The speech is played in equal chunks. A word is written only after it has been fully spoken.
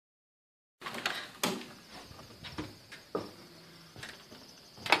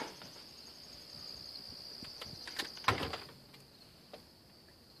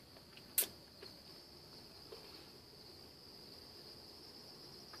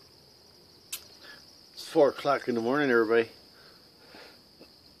4 o'clock in the morning, everybody.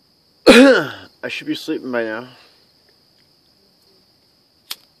 I should be sleeping by now.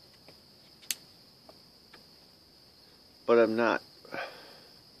 But I'm not.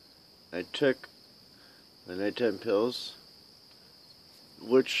 I took the nighttime pills,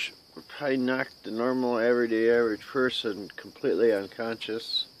 which would probably knock the normal, everyday, average person completely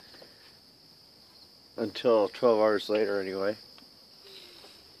unconscious until 12 hours later anyway.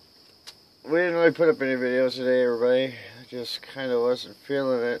 We didn't really put up any videos today, everybody. I just kind of wasn't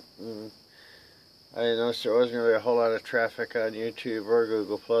feeling it. And I noticed there wasn't really a whole lot of traffic on YouTube or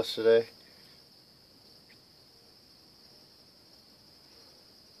Google Plus today.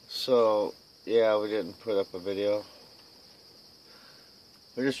 So, yeah, we didn't put up a video.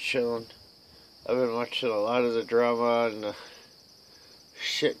 We're just chilling. I've been watching a lot of the drama and the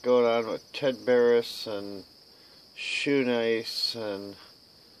shit going on with Ted Barris and Shoe Nice and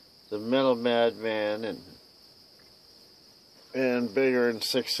the Metal Madman and Bigger and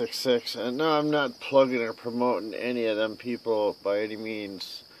 666. And no, I'm not plugging or promoting any of them people by any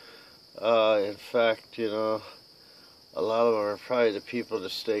means. In fact, you know, a lot of them are probably the people to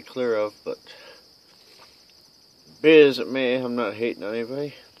stay clear of, but be as it may, I'm not hating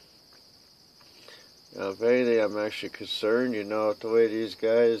anybody. You know, if anything, I'm actually concerned, you know, the way these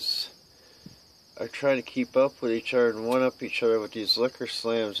guys are trying to keep up with each other and one-up each other with these liquor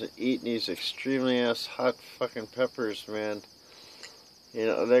slams and eating these extremely ass hot fucking peppers, man. You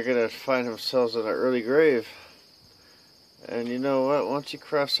know, they're gonna find themselves in an early grave. And you know what? Once you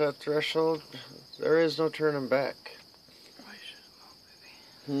cross that threshold, there is no turning back.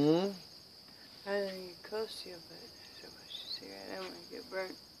 I know you're close to you, but so much cigarette, I don't want to get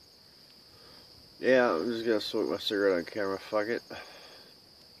burnt. Yeah, I'm just gonna smoke my cigarette on camera, fuck it.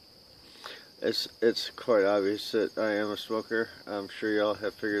 It's quite obvious that I am a smoker. I'm sure y'all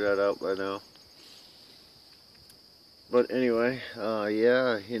have figured that out by now. But anyway,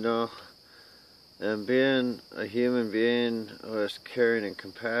 yeah, you know, and being a human being with caring and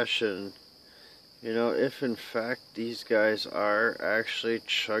compassion, you know, if in fact these guys are actually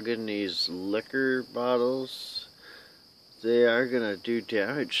chugging these liquor bottles, they are going to do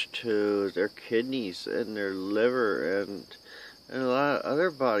damage to their kidneys and their liver and a lot of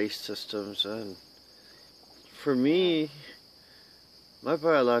other body systems. And for me, my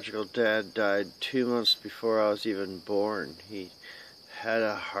biological dad died 2 months before I was even born. He had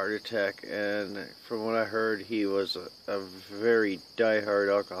a heart attack, and from what I heard, he was a very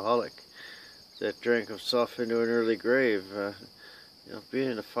diehard alcoholic that drank himself into an early grave. You know,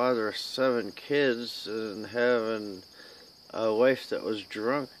 being the father of 7 kids and having a wife that was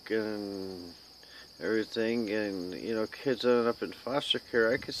drunk and everything, and you know, kids ended up in foster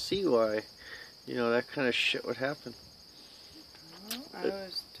care, I could see why, you know, that kind of shit would happen. I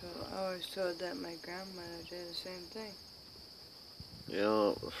was told that my grandmother did the same thing. You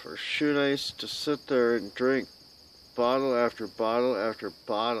know, for Shoe Nice to sit there and drink bottle after bottle after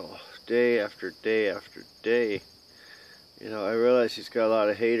bottle, day after day after day. You know, I realize he's got a lot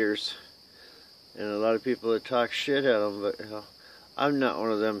of haters and a lot of people that talk shit at him, but you know, I'm not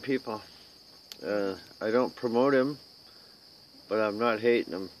one of them people. I don't promote him, but I'm not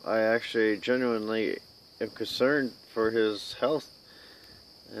hating him. I actually genuinely am concerned for his health.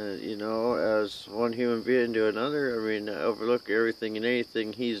 You know, as one human being to another, I mean, I overlook everything and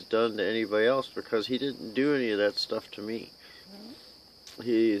anything he's done to anybody else because he didn't do any of that stuff to me.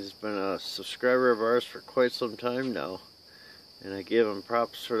 He's been a subscriber of ours for quite some time now, and I give him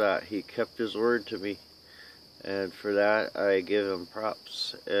props for that. He kept his word to me, and for that I give him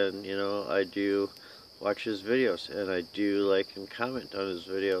props. And you know, I do watch his videos, and I do like and comment on his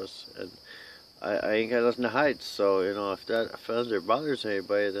videos, and I ain't got nothing to hide. So you know, if that offends or bothers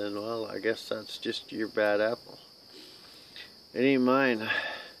anybody, then well, I guess that's just your bad apple. It ain't mine.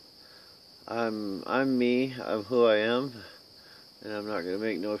 I'm me. I'm who I am. And I'm not going to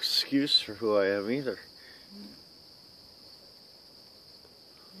make no excuse for who I am either.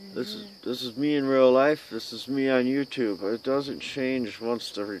 This is me in real life. This is me on YouTube. It doesn't change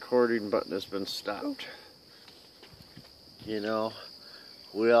once the recording button has been stopped. You know,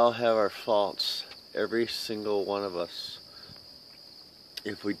 we all have our faults. Every single one of us.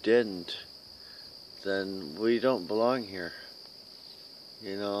 If we didn't, then we don't belong here.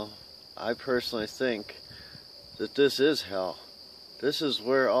 You know, I personally think that this is hell. This is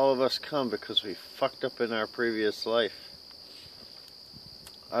where all of us come because we fucked up in our previous life.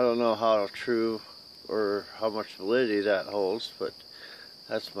 I don't know how true or how much validity that holds, but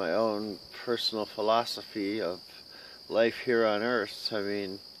that's my own personal philosophy of life here on Earth. I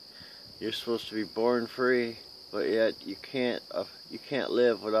mean, you're supposed to be born free, but yet you can't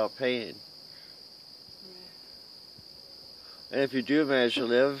live without pain. And if you do manage to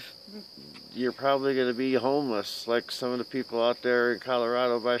live, you're probably going to be homeless, like some of the people out there in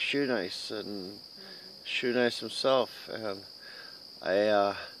Colorado by Shoe Nice and Shoe Nice himself. And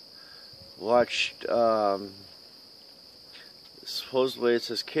I watched, supposedly it's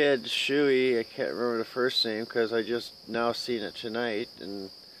his kid, Shuey. I can't remember the first name because I just now seen it tonight. And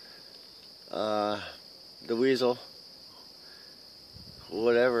the weasel,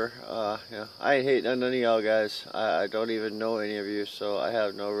 whatever. I ain't hating on none of y'all guys. I don't even know any of you, so I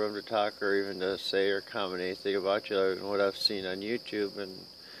have no room to talk or even to say or comment anything about you other than what I've seen on YouTube. And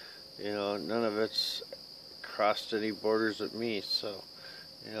none of it's crossed any borders with me. So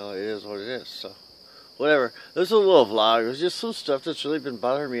it is what it is. So whatever. This is a little vlog. It was just some stuff that's really been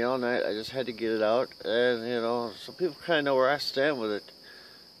bothering me all night. I just had to get it out, and so people kind of know where I stand with it.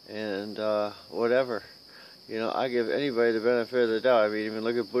 And whatever. I give anybody the benefit of the doubt. I mean, even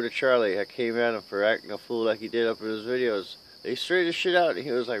look at Buddha Charlie. I came at him for acting a fool like he did up in his videos. They straightened his shit out, and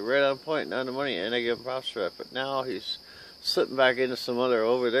he was like right on point and on the money, and I give him props for that. But now he's slipping back into some other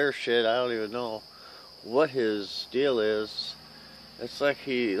over there shit. I don't even know what his deal is. It's like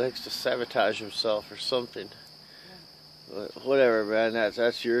he likes to sabotage himself or something. But whatever, man.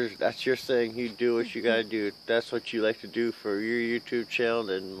 That's your thing. You do what you gotta do. That's what you like to do for your YouTube channel,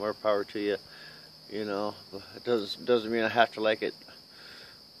 and more power to you. It doesn't mean I have to like it.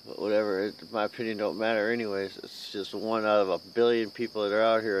 But whatever. My opinion don't matter anyways. It's just one out of a billion people that are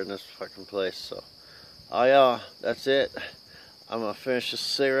out here in this fucking place. So, oh yeah, that's it. I'm gonna finish this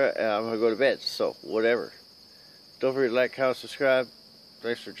cigarette and I'm gonna go to bed. So whatever. Don't forget to like, comment, subscribe.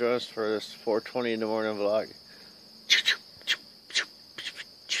 Thanks for joining us for this 4:20 in the morning vlog.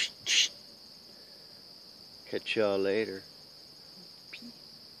 Catch y'all later.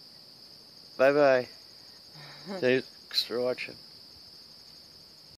 Bye bye. Thanks for watching.